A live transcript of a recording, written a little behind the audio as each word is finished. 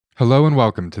Hello and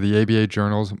welcome to the ABA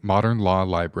Journal's Modern Law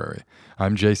Library.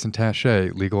 I'm Jason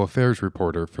Taché, legal affairs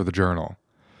reporter for the Journal.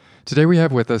 Today we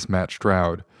have with us Matt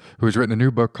Stroud, who has written a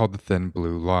new book called The Thin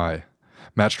Blue Lie.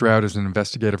 Matt Stroud is an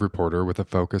investigative reporter with a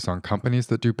focus on companies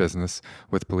that do business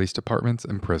with police departments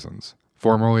and prisons.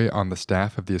 Formerly on the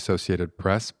staff of the Associated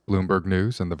Press, Bloomberg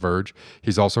News, and The Verge,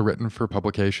 he's also written for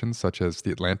publications such as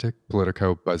The Atlantic,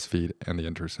 Politico, BuzzFeed, and The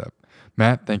Intercept.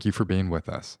 Matt, thank you for being with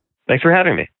us. Thanks for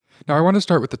having me. Now, I want to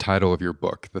start with the title of your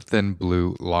book, The Thin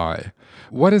Blue Lie.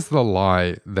 What is the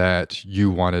lie that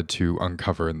you wanted to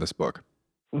uncover in this book?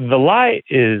 The lie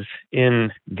is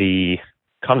in the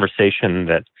conversation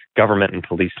that government and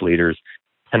police leaders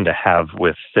tend to have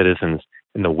with citizens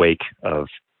in the wake of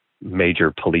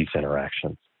major police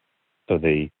interactions. So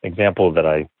the example that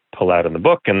I pull out in the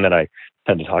book and that I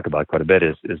tend to talk about quite a bit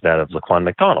is that of Laquan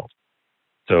McDonald.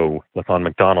 So Laquan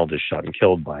McDonald is shot and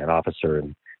killed by an officer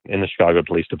in the Chicago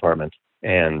Police Department.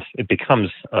 And it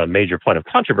becomes a major point of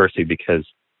controversy because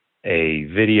a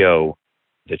video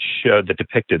that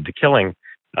depicted the killing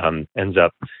ends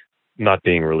up not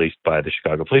being released by the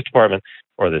Chicago Police Department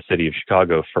or the city of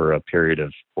Chicago for a period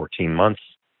of 14 months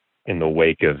in the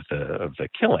wake of the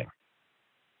killing.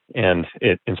 And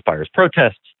it inspires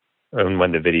protests. And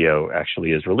when the video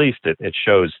actually is released, it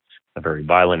shows a very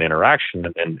violent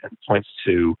interaction and points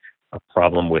to a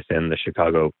problem within the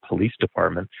Chicago Police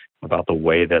Department about the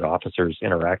way that officers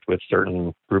interact with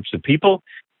certain groups of people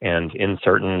and in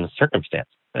certain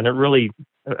circumstances. And it really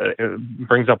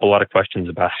brings up a lot of questions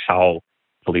about how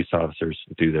police officers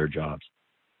do their jobs.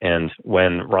 And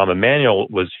when Rahm Emanuel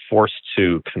was forced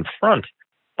to confront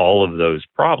all of those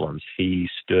problems, he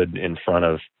stood in front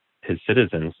of his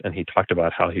citizens and he talked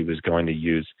about how he was going to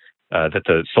use that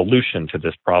the solution to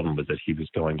this problem was that he was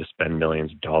going to spend millions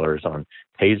of dollars on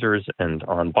tasers and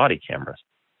on body cameras.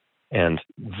 And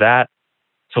that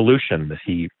solution that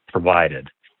he provided,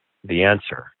 the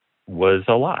answer, was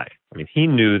a lie. I mean, he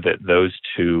knew that those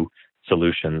two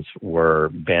solutions were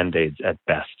band-aids at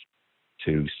best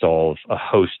to solve a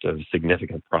host of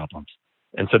significant problems.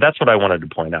 And so that's what I wanted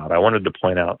to point out. I wanted to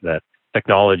point out that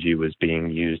technology was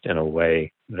being used in a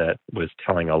way that was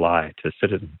telling a lie to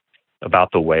citizens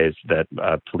about the ways that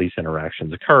police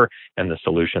interactions occur and the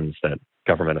solutions that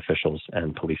government officials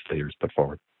and police leaders put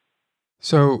forward.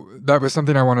 So that was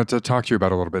something I wanted to talk to you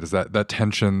about a little bit, is that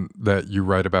tension that you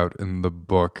write about in the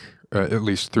book, at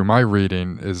least through my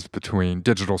reading, is between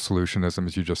digital solutionism,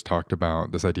 as you just talked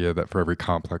about, this idea that for every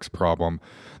complex problem,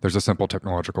 there's a simple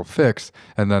technological fix,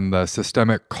 and then the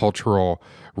systemic cultural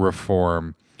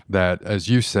reform that, as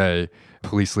you say,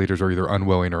 police leaders are either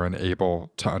unwilling or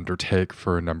unable to undertake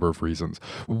for a number of reasons.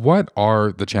 What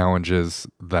are the challenges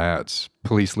that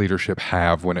police leadership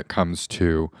have when it comes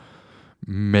to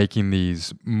making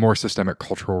these more systemic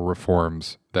cultural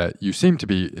reforms that you seem to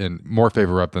be in more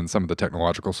favor of than some of the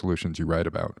technological solutions you write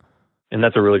about? And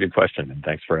that's a really good question, and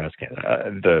thanks for asking.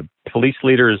 The police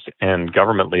leaders and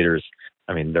government leaders,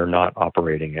 I mean, they're not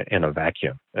operating in a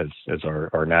vacuum, as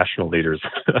our national leaders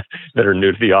that are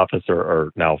new to the office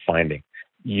are now finding.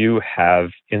 You have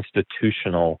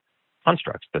institutional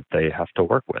constructs that they have to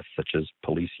work with, such as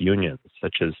police unions,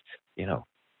 such as,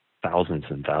 thousands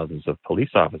and thousands of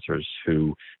police officers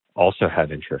who also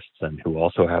have interests and who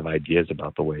also have ideas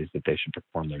about the ways that they should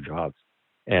perform their jobs.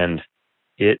 And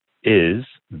it is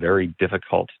very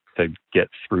difficult to get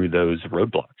through those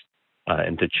roadblocks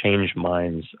and to change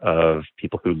minds of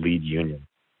people who lead unions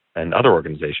and other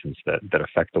organizations that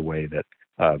affect the way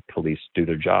that police do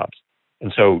their jobs.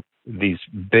 And so these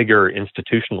bigger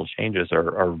institutional changes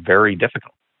are very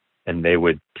difficult, and they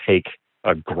would take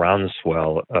a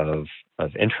groundswell of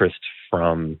interest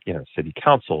from city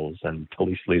councils and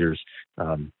police leaders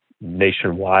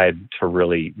nationwide to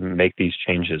really make these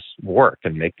changes work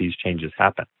and make these changes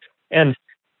happen. And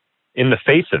in the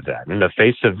face of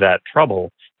that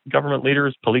trouble, government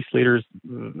leaders, police leaders,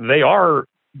 they're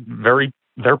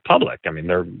public. I mean,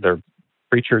 they're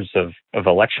creatures of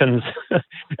elections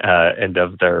and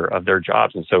of their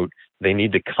jobs. And so they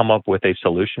need to come up with a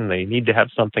solution. They need to have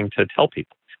something to tell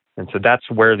people. And so that's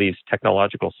where these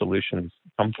technological solutions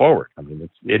come forward. I mean,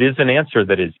 it is an answer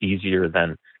that is easier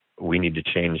than we need to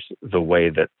change the way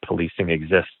that policing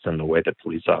exists and the way that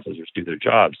police officers do their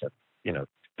jobs and,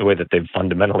 the way that they've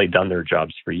fundamentally done their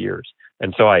jobs for years.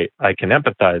 And so I can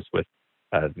empathize with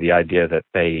the idea that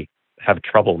they have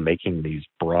trouble making these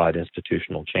broad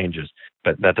institutional changes,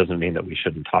 but that doesn't mean that we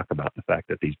shouldn't talk about the fact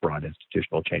that these broad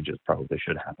institutional changes probably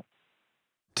should happen.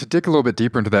 To dig a little bit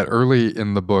deeper into that, early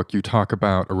in the book, you talk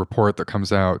about a report that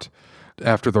comes out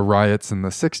after the riots in the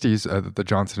 60s that the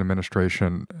Johnson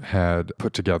administration had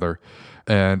put together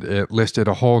and it listed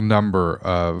a whole number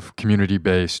of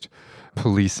community-based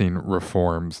policing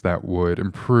reforms that would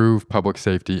improve public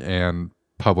safety and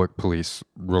public police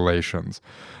relations.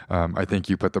 I think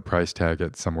you put the price tag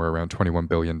at somewhere around $21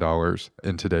 billion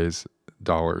in today's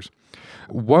dollars.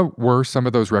 What were some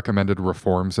of those recommended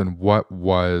reforms, and what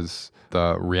was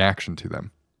the reaction to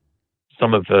them?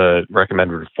 Some of the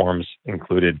recommended reforms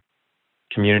included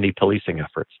community policing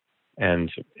efforts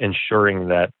and ensuring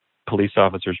that police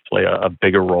officers play a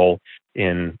bigger role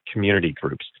in community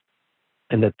groups,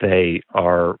 and that they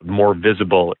are more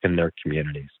visible in their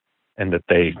communities, and that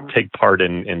they take part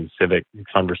in civic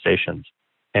conversations.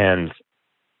 And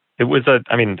it was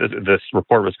this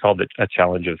report was called the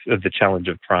challenge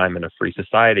of crime in a free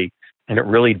society, and it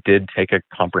really did take a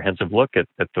comprehensive look at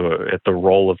the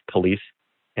role of police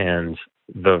and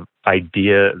the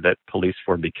idea that police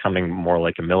were becoming more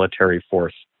like a military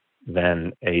force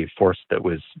than a force that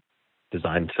was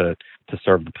designed to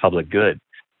serve the public good.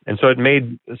 And so it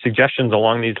made suggestions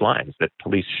along these lines that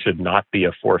police should not be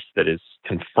a force that is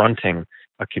confronting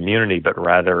a community, but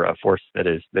rather a force that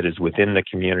is within the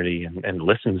community and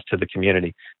listens to the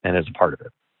community and is a part of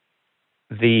it.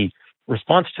 The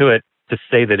response to it, to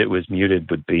say that it was muted,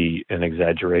 would be an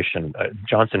exaggeration.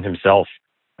 Johnson himself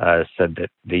said that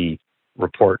the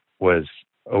report was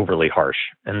overly harsh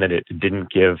and that it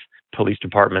didn't give police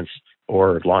departments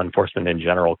or law enforcement in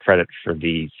general credit for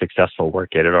the successful work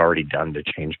it had already done to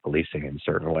change policing in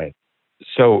certain ways.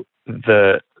 So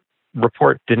the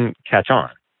report didn't catch on.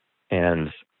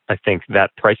 And I think that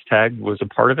price tag was a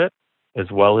part of it, as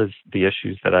well as the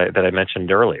issues that I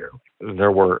mentioned earlier.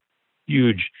 There were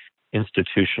huge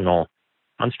institutional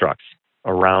constructs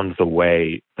around the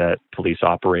way that police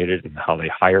operated and how they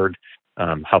hired,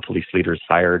 how police leaders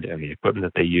hired, and the equipment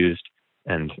that they used.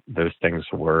 And those things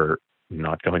were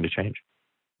not going to change.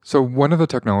 So one of the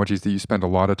technologies that you spend a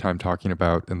lot of time talking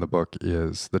about in the book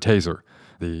is the taser,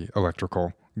 the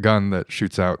electrical gun that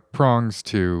shoots out prongs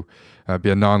to be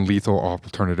a non-lethal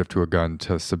alternative to a gun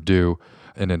to subdue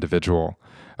an individual.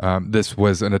 This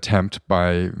was an attempt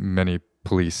by many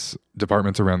police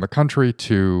departments around the country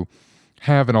to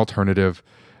have an alternative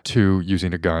to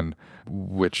using a gun,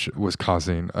 which was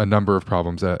causing a number of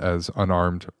problems as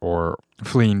unarmed or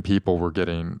fleeing people were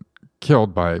getting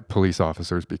killed by police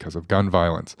officers because of gun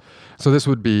violence. So this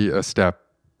would be a step,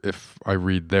 if I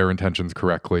read their intentions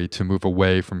correctly, to move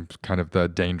away from kind of the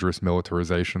dangerous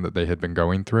militarization that they had been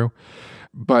going through.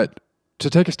 But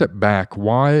to take a step back,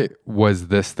 why was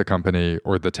this the company,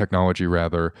 or the technology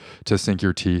rather, to sink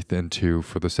your teeth into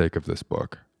for the sake of this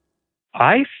book?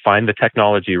 I find the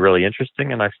technology really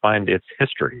interesting, and I find its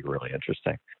history really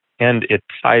interesting. And it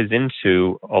ties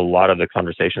into a lot of the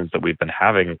conversations that we've been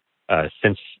having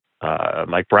since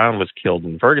Mike Brown was killed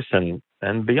in Ferguson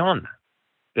and beyond that.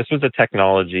 This was a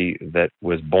technology that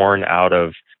was born out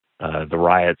of the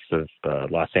riots of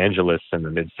Los Angeles in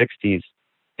the mid-'60s,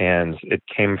 and it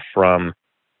came from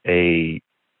a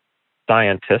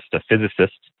scientist, a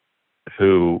physicist,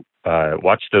 who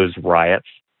watched those riots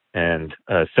and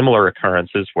similar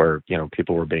occurrences where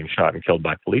people were being shot and killed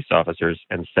by police officers,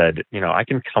 and said, I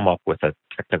can come up with a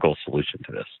technical solution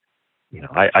to this.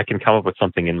 I can come up with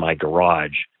something in my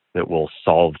garage that will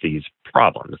solve these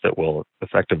problems, that will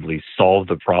effectively solve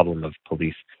the problem of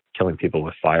police killing people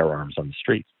with firearms on the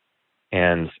streets.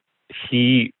 And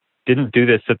he didn't do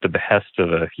this at the behest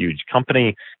of a huge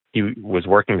company. He was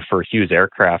working for Hughes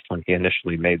Aircraft when he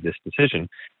initially made this decision,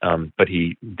 but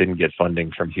he didn't get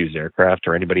funding from Hughes Aircraft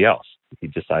or anybody else. He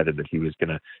decided that he was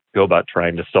going to go about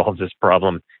trying to solve this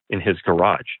problem in his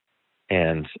garage.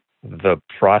 And the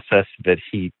process that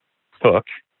he took,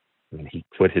 when he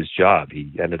quit his job,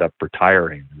 he ended up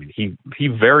retiring. He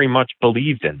very much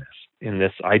believed in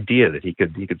this idea that he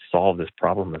could solve this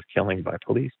problem of killing by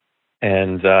police.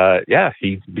 And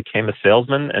he became a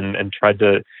salesman and tried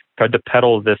to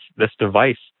peddle this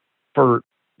device for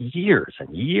years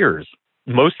and years,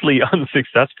 mostly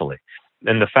unsuccessfully.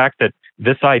 And the fact that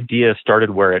this idea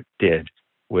started where it did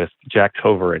with Jack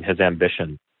Cover and his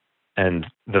ambition, and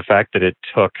the fact that it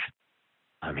took,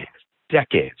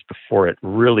 decades before it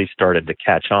really started to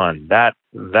catch on, that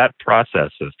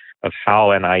process of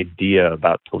how an idea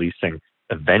about policing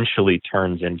eventually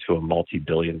turns into a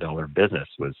multi-billion-dollar business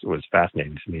was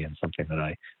fascinating to me, and something that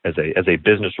I, as a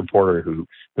business reporter who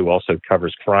also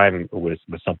covers crime, was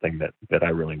something that I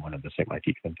really wanted to sink my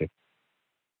teeth into.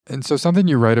 And so something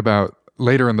you write about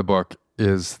later in the book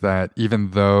is that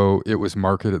even though the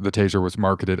taser was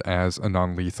marketed as a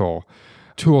non-lethal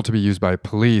tool to be used by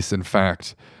police, in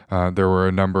fact, there were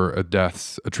a number of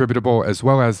deaths attributable, as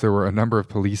well as there were a number of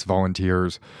police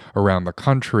volunteers around the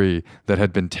country that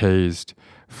had been tased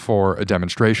for a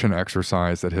demonstration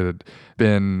exercise that had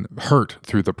been hurt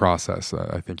through the process.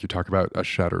 I think you talk about a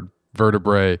shattered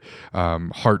vertebrae,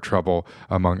 heart trouble,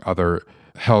 among other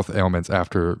health ailments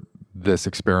after this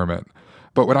experiment.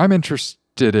 But what I'm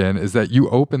interested in is that you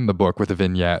open the book with a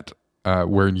vignette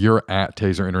where you're at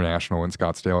Taser International in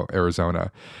Scottsdale,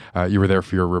 Arizona. You were there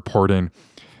for your reporting.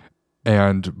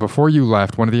 And before you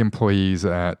left, one of the employees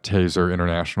at Taser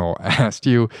International asked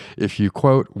you if you,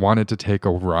 quote, wanted to take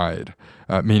a ride,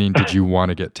 meaning did you want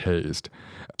to get tased?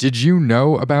 Did you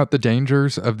know about the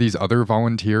dangers of these other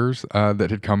volunteers that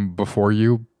had come before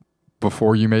you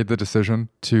made the decision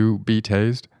to be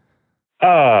tased?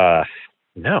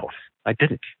 No, I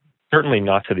didn't. Certainly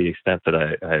not to the extent that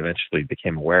I eventually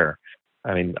became aware.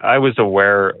 I mean, I was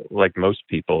aware, like most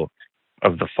people,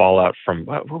 of the fallout from,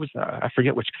 what was that? I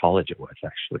forget which college it was,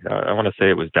 actually. I want to say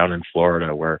it was down in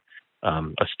Florida where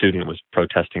a student was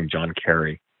protesting John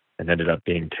Kerry and ended up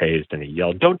being tased, and he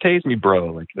yelled, "Don't tase me, bro."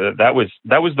 Like that was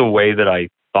the way that I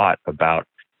thought about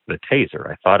the taser.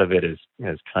 I thought of it as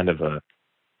kind of a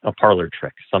parlor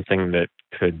trick, something that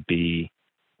could be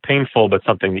painful, but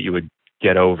something that you would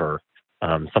get over,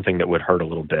 something that would hurt a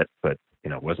little bit, but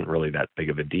wasn't really that big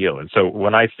of a deal. And so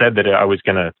when I said that I was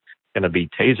gonna be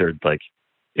tasered, like,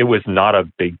 it was not a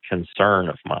big concern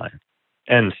of mine.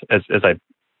 And as I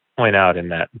point out in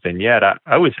that vignette,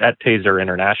 I was at Taser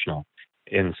International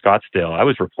in Scottsdale. I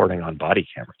was reporting on body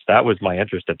cameras. That was my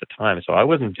interest at the time. So I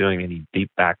wasn't doing any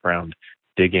deep background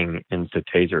digging into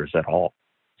tasers at all.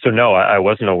 So no, I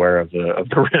wasn't aware of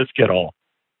the risk at all.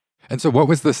 And so what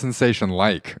was the sensation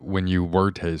like when you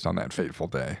were tased on that fateful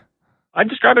day? I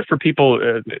describe it for people.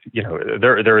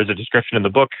 There is a description in the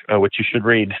book which you should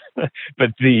read,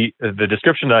 but the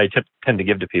description that I tend to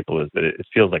give to people is that it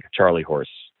feels like a Charlie horse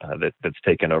that's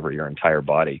taken over your entire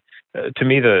body. To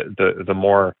me, the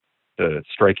more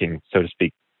striking, so to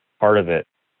speak, part of it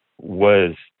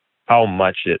was how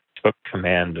much it took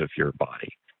command of your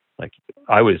body. Like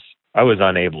I was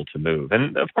unable to move.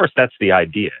 And of course, that's the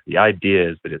idea. The idea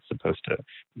is that it's supposed to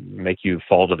make you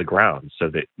fall to the ground so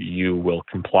that you will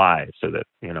comply, so that,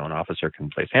 an officer can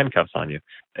place handcuffs on you.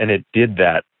 And it did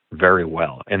that very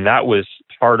well. And that was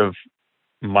part of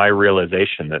my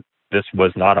realization that this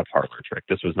was not a parlor trick.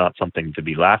 This was not something to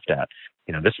be laughed at.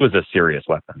 This was a serious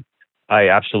weapon. I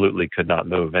absolutely could not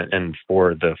move. And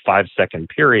for the 5-second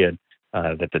period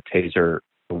that the taser,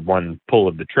 one pull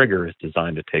of the trigger is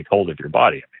designed to take hold of your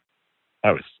body,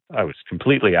 I was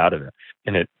completely out of it,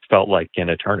 and it felt like an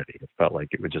eternity. It felt like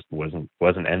it just wasn't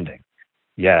ending.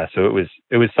 Yeah, so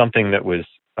it was something that was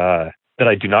that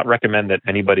I do not recommend that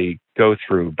anybody go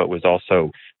through, but was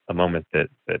also a moment that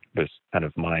was kind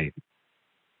of my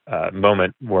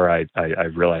moment where I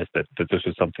realized that this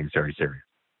was something very serious.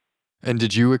 And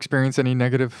did you experience any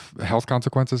negative health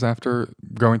consequences after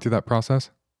going through that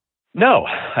process? No,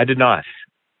 I did not.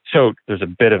 So there's a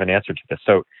bit of an answer to this.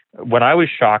 So when I was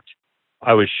shocked,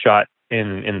 I was shot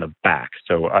in the back.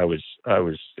 So I was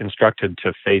instructed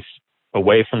to face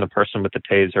away from the person with the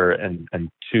taser, and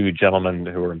two gentlemen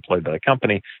who were employed by the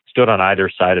company stood on either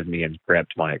side of me and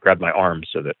grabbed my arms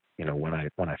so that when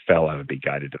I fell, I would be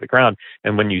guided to the ground.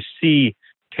 And when you see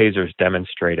tasers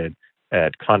demonstrated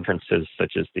at conferences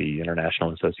such as the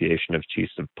International Association of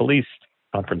Chiefs of Police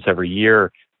conference every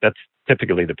year, that's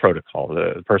typically the protocol.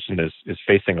 The person is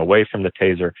facing away from the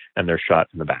taser and they're shot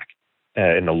in the back,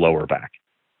 in the lower back.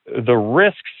 The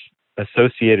risks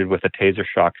associated with a taser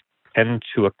shock tend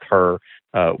to occur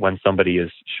when somebody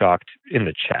is shocked in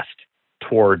the chest,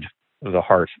 toward the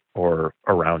heart or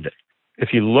around it. If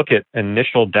you look at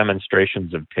initial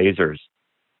demonstrations of tasers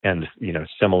and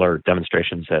similar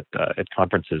demonstrations at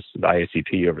conferences, the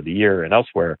IACP over the year and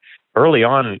elsewhere, early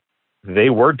on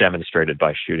they were demonstrated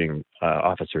by shooting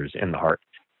officers in the heart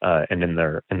and in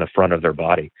the front of their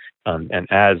body. And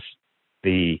as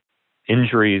the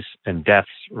injuries and deaths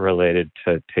related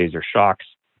to taser shocks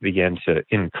began to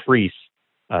increase,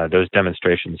 those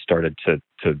demonstrations started to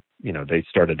they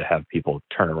started to have people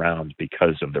turn around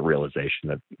because of the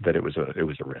realization that it was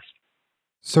a risk.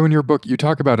 So in your book, you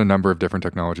talk about a number of different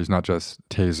technologies, not just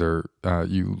taser.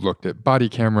 You looked at body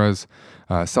cameras,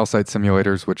 cell site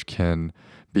simulators, which can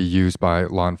be used by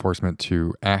law enforcement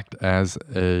to act as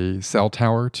a cell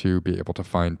tower to be able to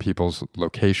find people's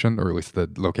location, or at least the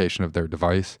location of their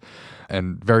device,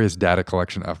 and various data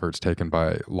collection efforts taken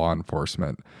by law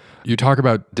enforcement. You talk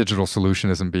about digital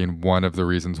solutionism being one of the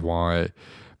reasons why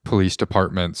police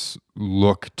departments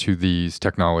look to these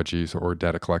technologies or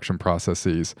data collection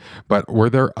processes. But were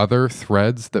there other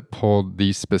threads that pulled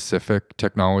these specific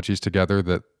technologies together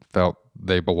that felt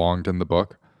they belonged in the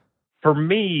book? For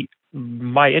me,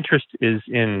 my interest is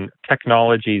in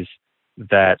technologies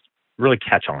that really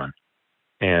catch on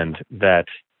and that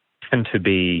tend to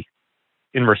be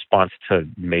in response to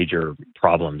major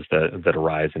problems that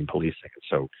arise in policing.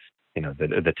 So,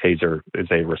 the taser is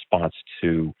a response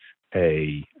to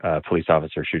a police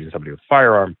officer shooting somebody with a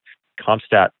firearm.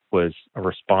 CompStat was a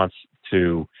response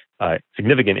to a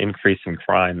significant increase in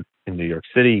crime in New York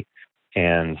City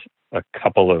and a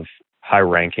couple of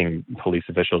high-ranking police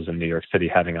officials in New York City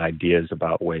having ideas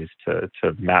about ways to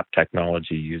map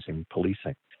technology using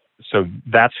policing. So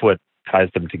that's what ties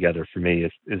them together for me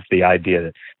is the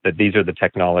idea that these are the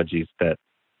technologies that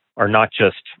are not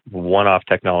just one-off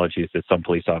technologies that some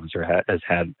police officer has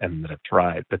had and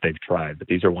that they've tried, but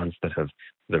these are ones that have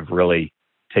really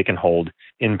taken hold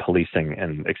in policing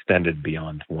and extended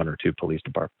beyond one or two police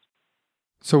departments.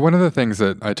 So one of the things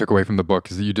that I took away from the book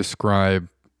is that you describe,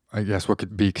 I guess, what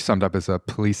could be summed up as a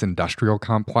police industrial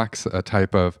complex, a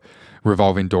type of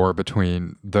revolving door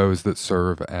between those that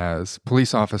serve as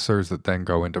police officers that then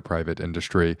go into private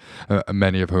industry,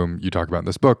 many of whom you talk about in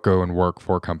this book go and work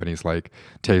for companies like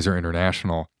Taser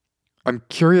International. I'm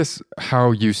curious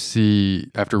how you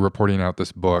see, after reporting out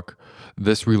this book,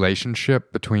 this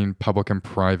relationship between public and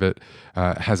private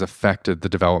has affected the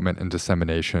development and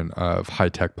dissemination of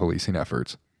high-tech policing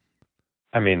efforts.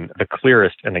 I mean, the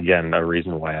clearest, and again, a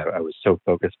reason why I was so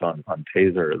focused on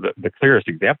Taser, the clearest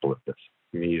example of this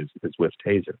to me is with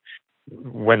Taser.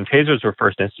 When Tasers were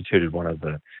first instituted, one of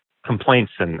the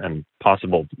complaints and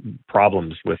possible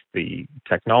problems with the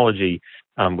technology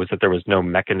was that there was no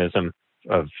mechanism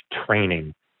of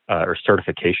training or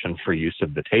certification for use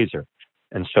of the Taser.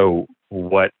 And so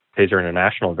what Taser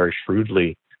International very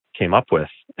shrewdly came up with,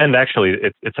 and actually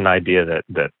it's an idea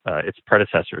that its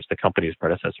predecessors, the company's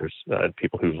predecessors,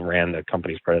 people who ran the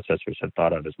company's predecessors had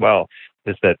thought of as well,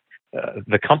 is that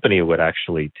the company would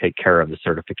actually take care of the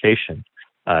certification.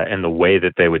 And the way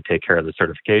that they would take care of the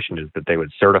certification is that they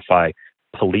would certify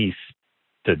police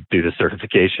to do the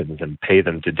certifications and pay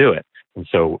them to do it. And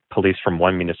so police from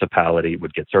one municipality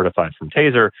would get certified from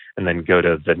Taser and then go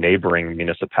to the neighboring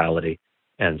municipality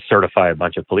and certify a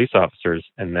bunch of police officers.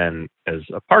 And then as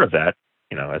a part of that,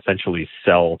 essentially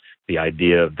sell the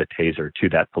idea of the Taser to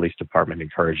that police department,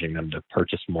 encouraging them to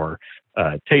purchase more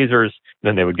Tasers.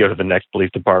 Then they would go to the next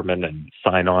police department and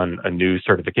sign on a new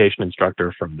certification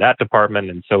instructor from that department.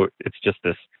 And so it's just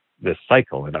this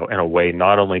cycle in a way,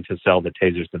 not only to sell the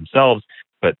Tasers themselves,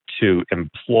 but to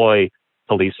employ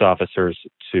police officers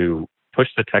to push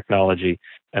the technology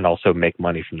and also make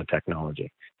money from the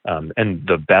technology. And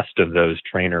the best of those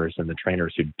trainers and the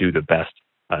trainers who do the best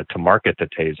to market the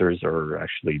Tasers are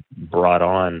actually brought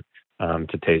on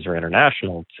to Taser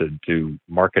International to do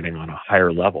marketing on a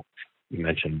higher level. You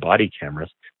mentioned body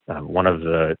cameras. One of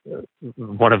the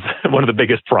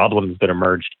biggest problems that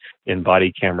emerged in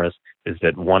body cameras is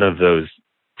that one of those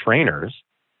trainers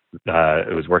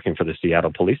was working for the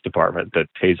Seattle Police Department that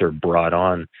Taser brought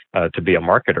on to be a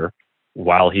marketer.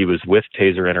 While he was with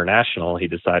Taser International, he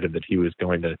decided that he was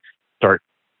going to start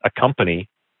a company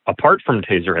apart from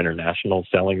Taser International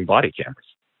selling body cameras.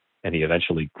 And he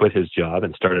eventually quit his job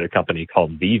and started a company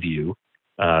called VIEVU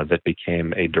that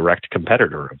became a direct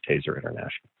competitor of Taser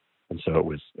International. And so it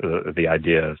was the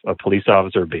idea of a police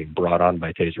officer being brought on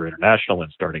by Taser International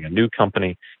and starting a new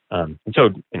company. And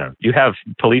so, you have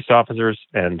police officers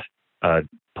and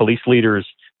police leaders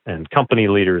and company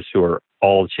leaders who are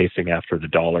all chasing after the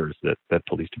dollars that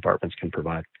police departments can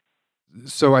provide.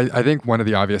 So I think one of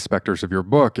the obvious specters of your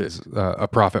book is a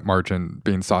profit margin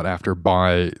being sought after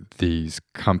by these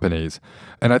companies.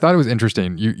 And I thought it was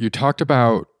interesting. You talked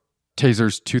about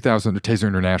Taser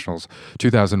International's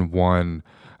 2001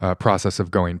 process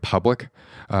of going public,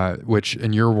 which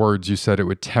in your words, you said it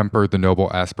would temper the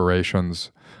noble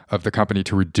aspirations of the company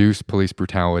to reduce police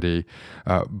brutality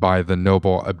by the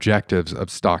noble objectives of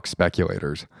stock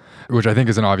speculators, which I think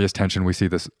is an obvious tension. We see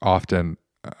this often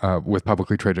with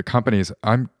publicly traded companies.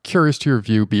 I'm curious to your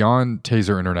view beyond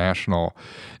Taser International.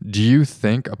 Do you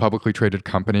think a publicly traded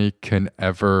company can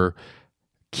ever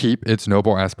keep its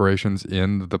noble aspirations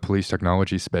in the police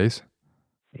technology space?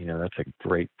 That's a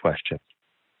great question.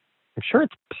 I'm sure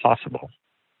it's possible,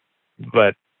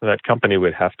 but that company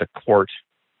would have to court,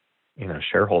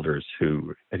 shareholders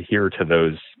who adhere to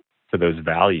those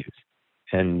values.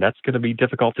 And that's going to be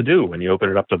difficult to do when you open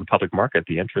it up to the public market.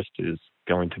 The interest is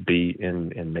going to be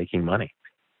in making money.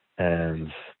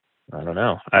 And I don't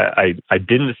know. I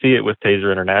didn't see it with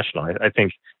Taser International. I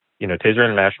think, Taser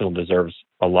International deserves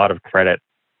a lot of credit.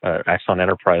 Axon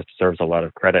Enterprise deserves a lot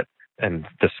of credit. And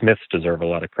the Smiths deserve a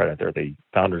lot of credit. They're the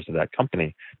founders of that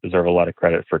company, deserve a lot of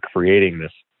credit for creating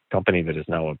this company that is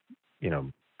now,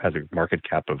 has a market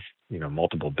cap of,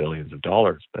 multiple billions of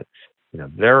dollars. But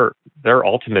their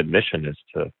ultimate mission is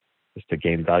to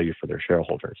gain value for their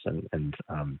shareholders, and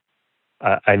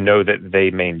I know that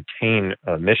they maintain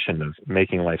a mission of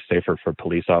making life safer for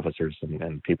police officers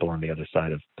and people on the other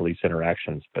side of police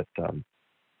interactions, but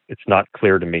it's not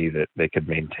clear to me that they could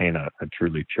maintain a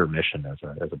truly pure mission as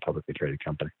a publicly traded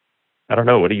company. I don't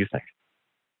know. What do you think?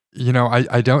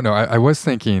 I don't know. I was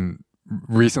thinking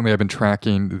recently I've been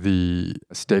tracking the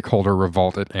stakeholder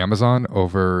revolt at Amazon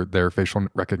over their facial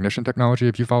recognition technology.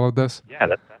 Have you followed this? Yeah,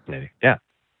 that's fascinating. Yeah.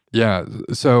 Yeah.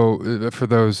 So for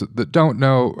those that don't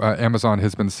know, Amazon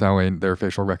has been selling their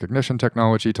facial recognition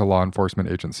technology to law enforcement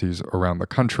agencies around the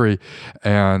country.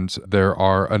 And there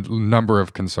are a number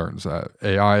of concerns.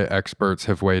 AI experts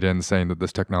have weighed in saying that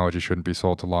this technology shouldn't be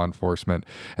sold to law enforcement.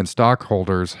 And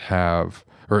stockholders have,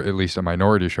 or at least a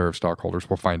minority share of stockholders,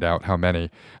 we'll find out how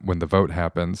many when the vote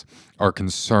happens, are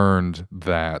concerned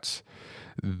that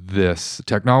this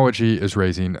technology is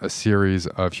raising a series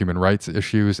of human rights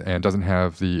issues and doesn't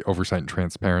have the oversight and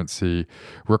transparency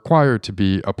required to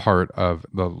be a part of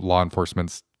the law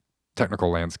enforcement's technical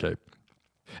landscape.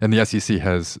 And the SEC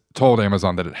has told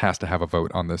Amazon that it has to have a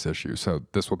vote on this issue, so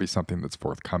this will be something that's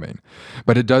forthcoming.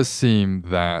 But it does seem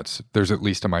that there's at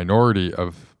least a minority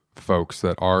of folks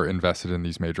that are invested in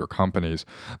these major companies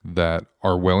that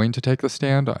are willing to take the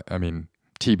stand. I mean,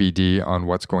 TBD on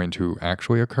what's going to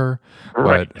actually occur,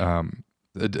 Right. but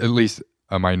at least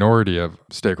a minority of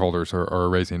stakeholders are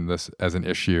raising this as an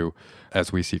issue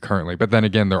as we see currently. But then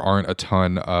again, there aren't a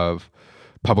ton of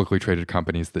publicly traded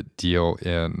companies that deal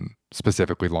in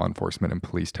specifically law enforcement and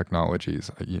police technologies.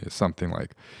 Something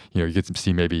like, you get to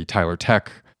see maybe Tyler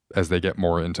Tech, as they get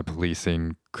more into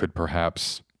policing, could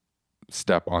perhaps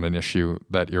step on an issue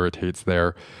that irritates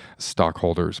their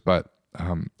stockholders. But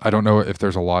I don't know if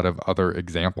there's a lot of other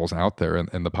examples out there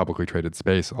in the publicly traded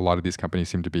space. A lot of these companies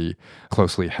seem to be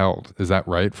closely held. Is that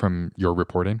right from your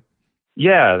reporting?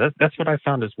 Yeah, that's what I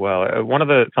found as well. One of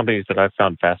the companies that I've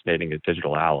found fascinating is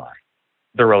Digital Ally.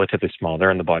 They're relatively small.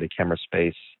 They're in the body camera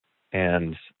space,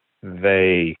 and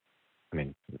they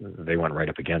went right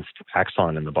up against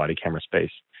Axon in the body camera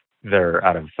space. They're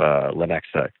out of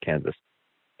Lenexa, Kansas.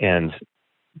 And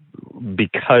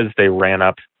because they ran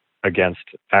up against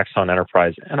Axon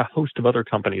Enterprise and a host of other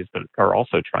companies that are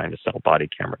also trying to sell body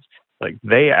cameras, like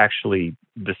they actually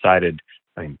decided,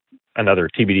 another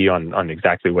TBD on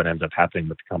exactly what ends up happening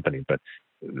with the company, but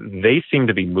they seem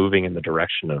to be moving in the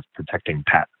direction of protecting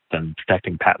patents and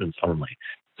protecting patents only.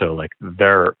 So like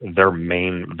their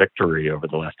main victory over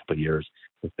the last couple of years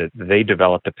is that they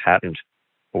developed a patent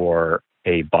for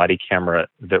a body camera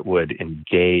that would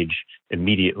engage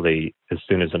immediately as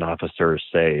soon as an officer,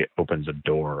 say, opens a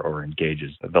door or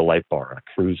engages the light bar on a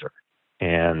cruiser.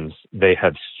 And they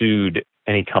have sued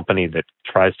any company that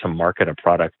tries to market a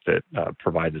product that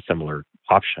provides a similar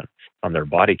option on their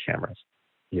body cameras.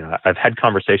 I've had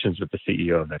conversations with the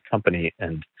CEO of that company,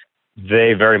 and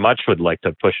they very much would like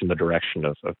to push in the direction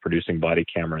of producing body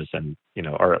cameras, and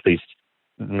or at least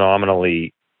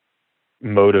nominally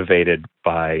motivated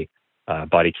by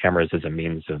body cameras as a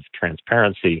means of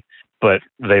transparency, but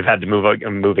they've had to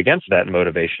move against that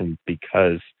motivation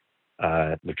because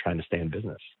they're trying to stay in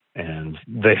business, and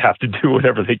they have to do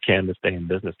whatever they can to stay in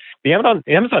business. The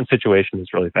Amazon situation is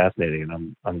really fascinating,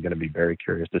 and I'm going to be very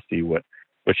curious to see what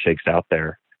shakes out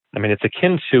there. It's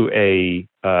akin to a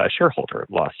shareholder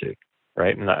lawsuit,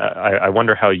 right? And I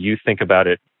wonder how you think about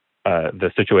it,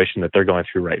 the situation that they're going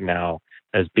through right now,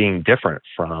 as being different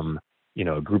from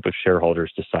a group of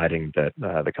shareholders deciding that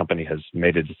the company has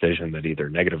made a decision that either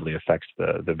negatively affects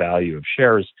the value of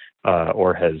shares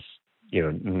or has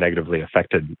negatively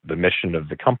affected the mission of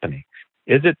the company.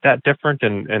 Is it that different?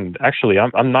 And actually,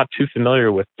 I'm not too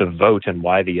familiar with the vote and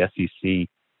why the SEC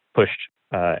pushed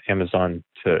Amazon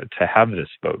to have this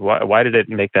vote. Why did it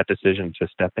make that decision to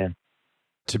step in?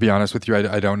 To be honest with you,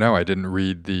 I don't know. I didn't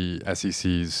read the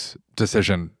SEC's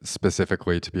decision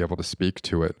specifically to be able to speak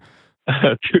to it.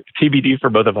 TBD for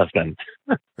both of us then.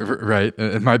 Right.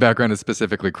 And my background is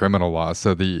specifically criminal law,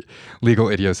 so the legal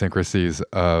idiosyncrasies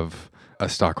of a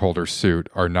stockholder suit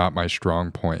are not my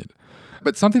strong point.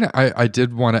 But something I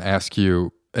did want to ask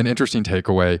you, an interesting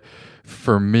takeaway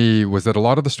for me was that a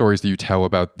lot of the stories that you tell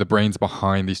about the brains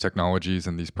behind these technologies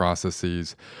and these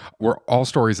processes were all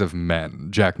stories of men.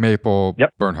 Jack Maple,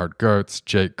 Yep. Bernhard Goetz,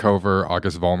 Jake Cover,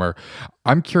 August Vollmer.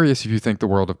 I'm curious if you think the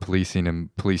world of policing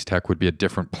and police tech would be a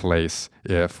different place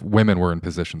if women were in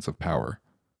positions of power.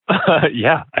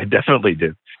 Yeah, I definitely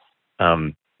do.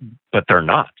 But they're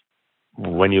not.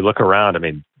 When you look around,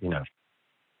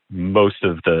 most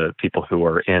of the people who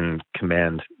are in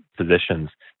command positions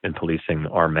in policing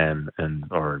are men and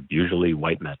are usually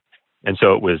white men. And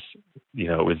so it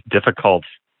was difficult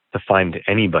to find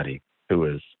anybody who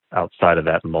was outside of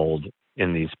that mold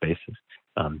in these spaces.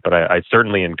 But I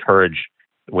certainly encourage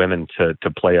women to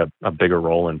play a bigger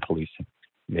role in policing.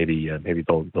 Maybe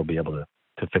they'll be able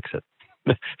to fix it,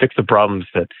 fix the problems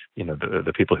that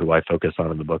the people who I focus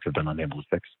on in the book have been unable to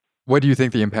fix. What do you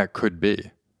think the impact could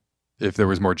be if there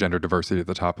was more gender diversity at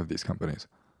the top of these companies?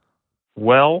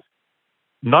 Well,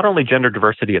 not only gender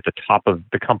diversity at the top of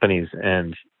the companies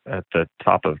and at the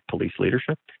top of police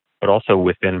leadership, but also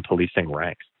within policing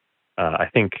ranks. I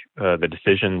think the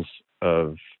decisions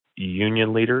of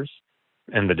union leaders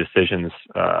and the decisions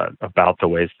about the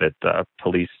ways that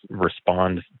police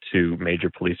respond to major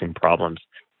policing problems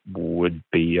would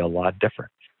be a lot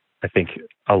different. I think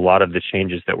a lot of the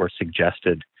changes that were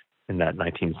suggested in that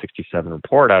 1967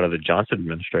 report out of the Johnson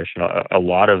administration, a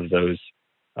lot of those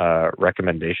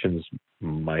recommendations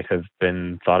might have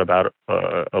been thought about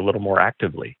a little more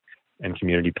actively, and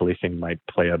community policing might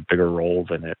play a bigger role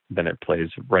than it plays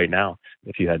right now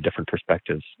if you had different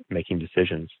perspectives making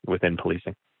decisions within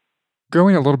policing.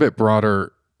 Going a little bit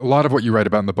broader, a lot of what you write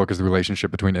about in the book is the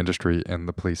relationship between industry and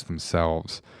the police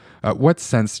themselves. What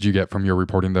sense did you get from your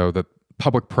reporting, though, that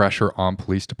public pressure on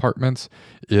police departments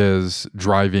is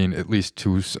driving, at least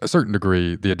to a certain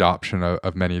degree, the adoption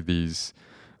of many of these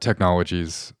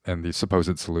technologies and these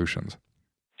supposed solutions?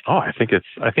 Oh, I think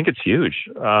it's huge.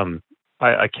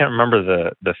 I can't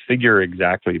remember the figure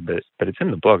exactly, but it's in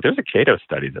the book. There's a Cato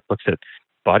study that looks at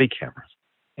body cameras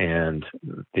and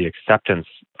the acceptance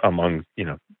among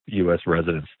U.S.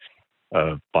 residents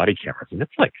of body cameras, and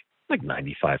it's like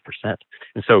 95%.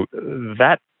 And so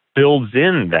that builds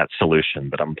in that solution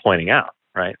that I'm pointing out,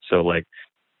 right? So like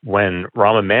when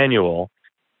Rahm Emanuel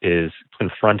is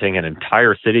confronting an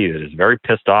entire city that is very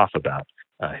pissed off about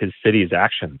his city's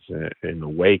actions in the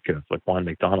wake of Laquan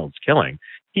McDonald's killing,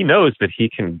 he knows that he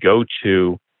can go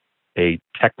to a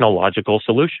technological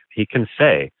solution. He can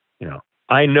say,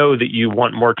 I know that you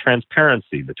want more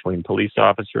transparency between police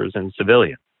officers and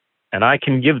civilians, and I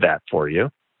can give that for you,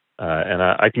 and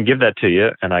I can give that to you,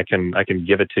 and I can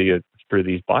give it to you through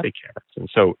these body cameras. And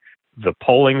so the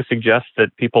polling suggests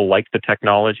that people like the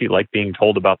technology, like being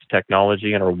told about the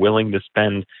technology, and are willing to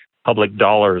spend public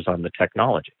dollars on the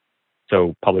technology.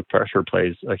 So public pressure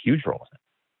plays a huge role in it.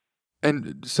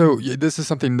 And so this is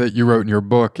something that you wrote in your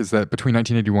book, is that between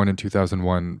 1981 and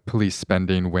 2001, police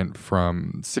spending went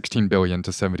from $16 billion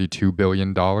to $72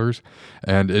 billion,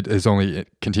 and it has only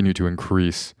continued to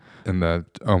increase in the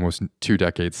almost 2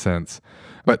 decades since.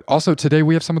 But also today,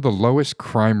 we have some of the lowest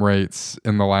crime rates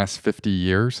in the last 50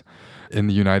 years in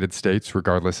the United States,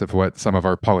 regardless of what some of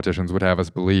our politicians would have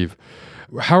us believe.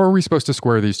 How are we supposed to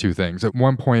square these two things? At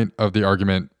one point of the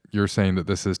argument, you're saying that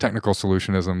this is technical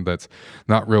solutionism that's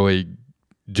not really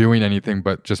doing anything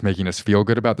but just making us feel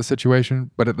good about the situation.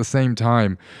 But at the same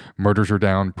time, murders are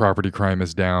down, property crime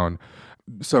is down.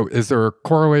 So is there a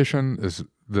correlation? Is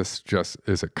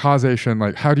it causation?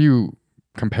 Like, how do you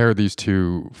compare these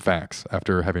two facts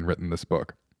after having written this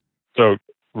book? So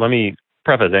let me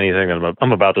preface anything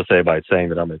I'm about to say by saying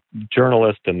that I'm a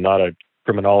journalist and not a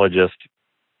criminologist.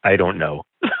 I don't know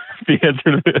the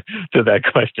answer to that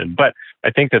question, but I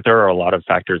think that there are a lot of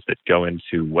factors that go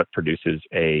into what produces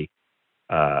a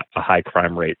high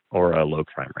crime rate or a low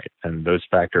crime rate, and those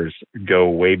factors go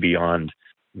way beyond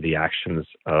the actions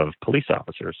of police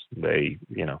officers. They,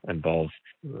 involve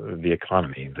the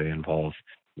economy. They involve,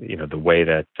 the way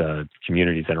that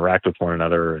communities interact with one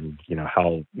another, and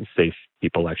how safe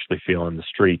people actually feel in the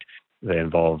street. They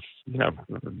involve,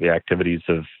 the activities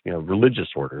of, religious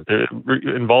order. They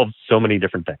involve so many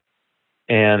different things.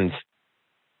 And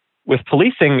with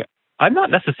policing, I'm not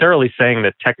necessarily saying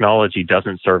that technology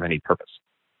doesn't serve any purpose.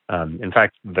 In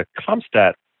fact, the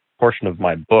CompStat portion of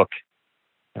my book,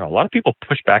 a lot of people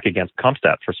push back against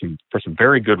CompStat for some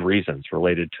very good reasons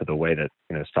related to the way that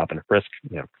stop and frisk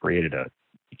created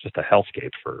just a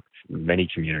hellscape for many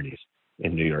communities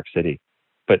in New York City.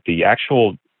 But the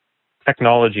actual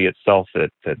technology itself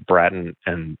that Bratton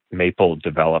and Maple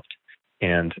developed,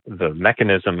 and the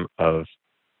mechanism of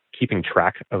keeping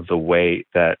track of the way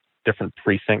that different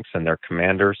precincts and their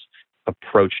commanders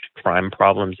approached crime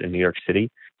problems in New York City,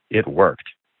 it worked.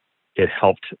 It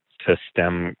helped to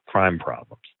stem crime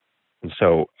problems. And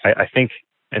so I think,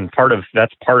 and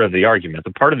that's part of the argument.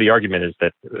 The part of the argument is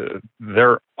that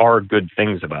there are good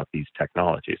things about these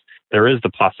technologies. There is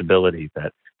the possibility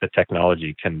that the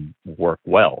technology can work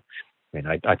well. I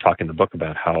mean, I talk in the book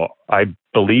about how I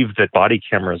believe that body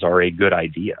cameras are a good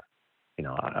idea.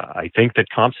 I think that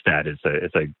CompStat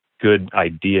is a good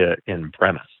idea in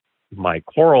premise. My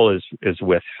quarrel is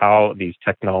with how these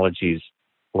technologies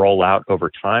roll out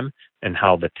over time, and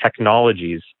how the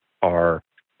technologies are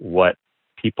what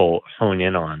people hone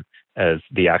in on as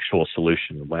the actual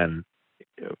solution, when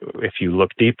if you look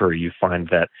deeper, you find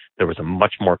that there was a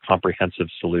much more comprehensive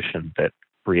solution that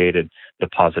created the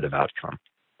positive outcome.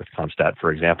 With CompStat,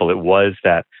 for example, it was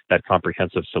that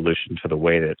comprehensive solution to the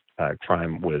way that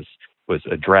crime was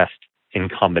addressed in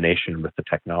combination with the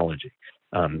technology.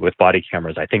 With body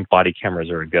cameras, I think body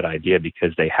cameras are a good idea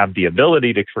because they have the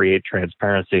ability to create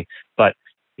transparency. But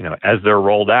as they're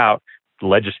rolled out,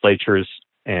 legislatures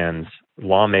and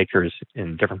lawmakers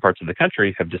in different parts of the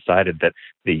country have decided that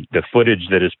the footage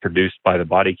that is produced by the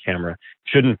body camera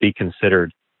shouldn't be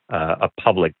considered a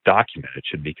public document. It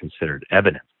should be considered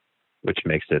evidence, which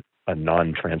makes it a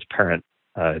non-transparent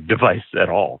device at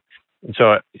all. And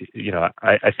so,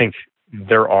 I think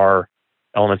there are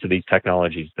elements of these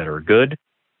technologies that are good.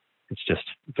 It's just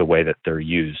the way that they're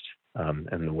used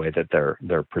and the way that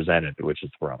they're presented, which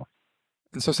is the problem.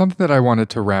 And so something that I wanted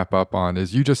to wrap up on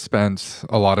is you just spent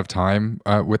a lot of time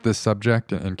with this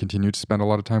subject and continue to spend a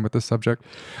lot of time with this subject.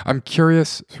 I'm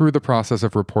curious, through the process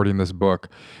of reporting this book,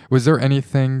 was there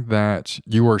anything that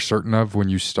you were certain of when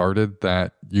you started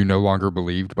that you no longer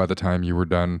believed by the time you were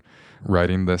done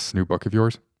writing this new book of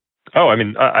yours? Oh, I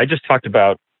mean, I just talked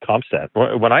about CompStat.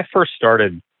 When I first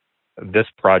started this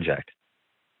project,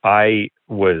 I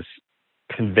was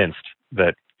convinced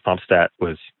that CompStat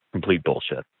was complete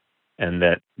bullshit, and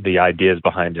that the ideas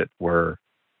behind it were,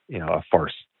 a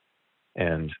farce.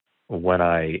 And when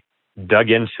I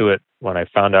dug into it, when I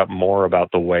found out more about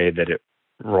the way that it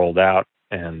rolled out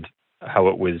and how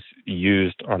it was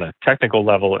used on a technical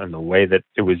level and the way that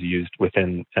it was used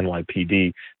within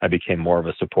NYPD, I became more of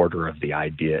a supporter of the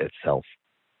idea itself.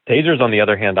 Tasers, on the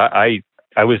other hand, I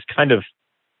was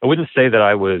I wouldn't say that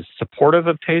I was supportive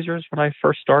of tasers when I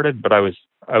first started, but I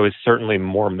was certainly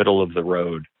more middle of the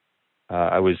road.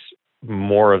 I was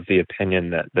more of the opinion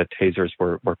that the tasers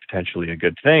were potentially a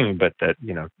good thing, but that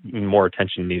more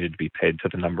attention needed to be paid to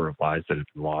the number of lives that have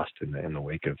been lost in the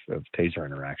wake of taser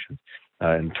interactions.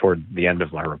 And toward the end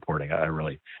of my reporting, I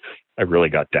really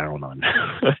got down on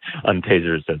on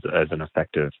tasers as an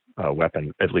effective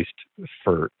weapon, at least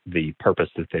for the purpose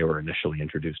that they were initially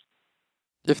introduced.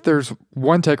 If there's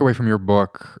one takeaway from your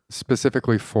book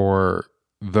specifically for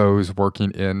those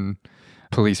working in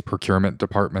police procurement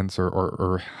departments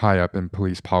or high up in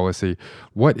police policy,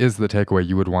 what is the takeaway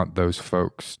you would want those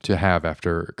folks to have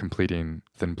after completing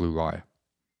Thin Blue Lie?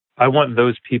 I want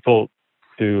those people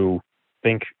to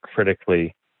think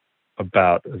critically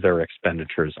about their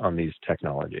expenditures on these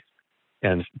technologies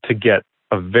and to get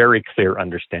a very clear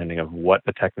understanding of what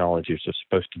the technologies are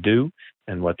supposed to do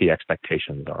and what the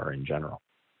expectations are in general.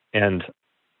 And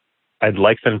I'd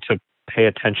like them to pay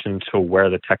attention to where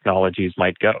the technologies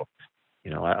might go.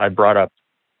 I brought up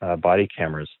body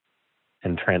cameras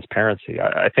and transparency.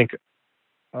 I think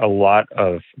a lot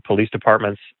of police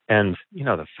departments and,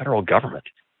 the federal government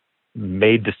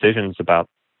made decisions about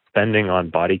spending on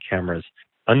body cameras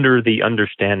under the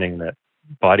understanding that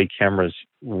body cameras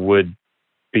would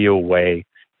be a way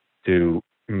to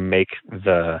make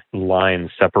the line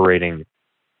separating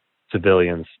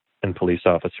civilians and police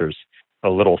officers a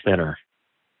little thinner,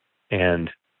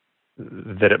 and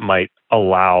that it might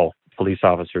allow police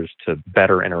officers to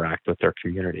better interact with their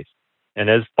communities. And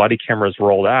as body cameras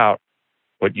rolled out,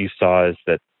 what you saw is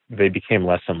that they became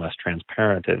less and less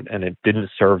transparent, and it didn't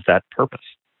serve that purpose.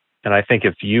 And I think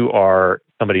if you are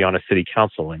somebody on a city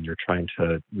council and you're trying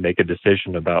to make a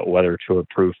decision about whether to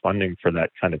approve funding for that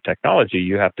kind of technology,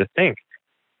 you have to think,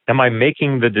 am I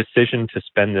making the decision to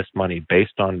spend this money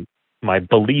based on my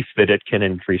belief that it can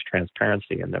increase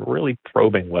transparency, and then really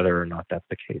probing whether or not that's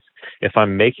the case. If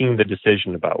I'm making the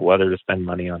decision about whether to spend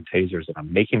money on tasers, and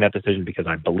I'm making that decision because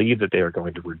I believe that they are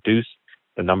going to reduce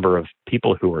the number of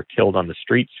people who are killed on the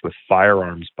streets with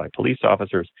firearms by police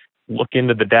officers, look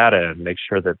into the data and make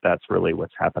sure that that's really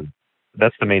what's happened.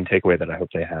 That's the main takeaway that I hope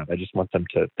they have. I just want them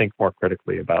to think more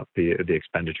critically about the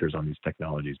expenditures on these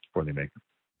technologies before they make them.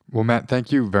 Well, Matt,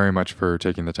 thank you very much for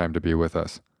taking the time to be with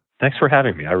us. Thanks for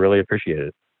having me. I really appreciate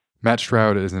it. Matt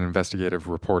Stroud is an investigative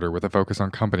reporter with a focus on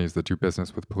companies that do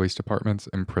business with police departments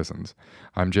and prisons.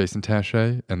 I'm Jason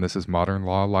Taché, and this is Modern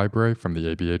Law Library from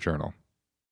the ABA Journal.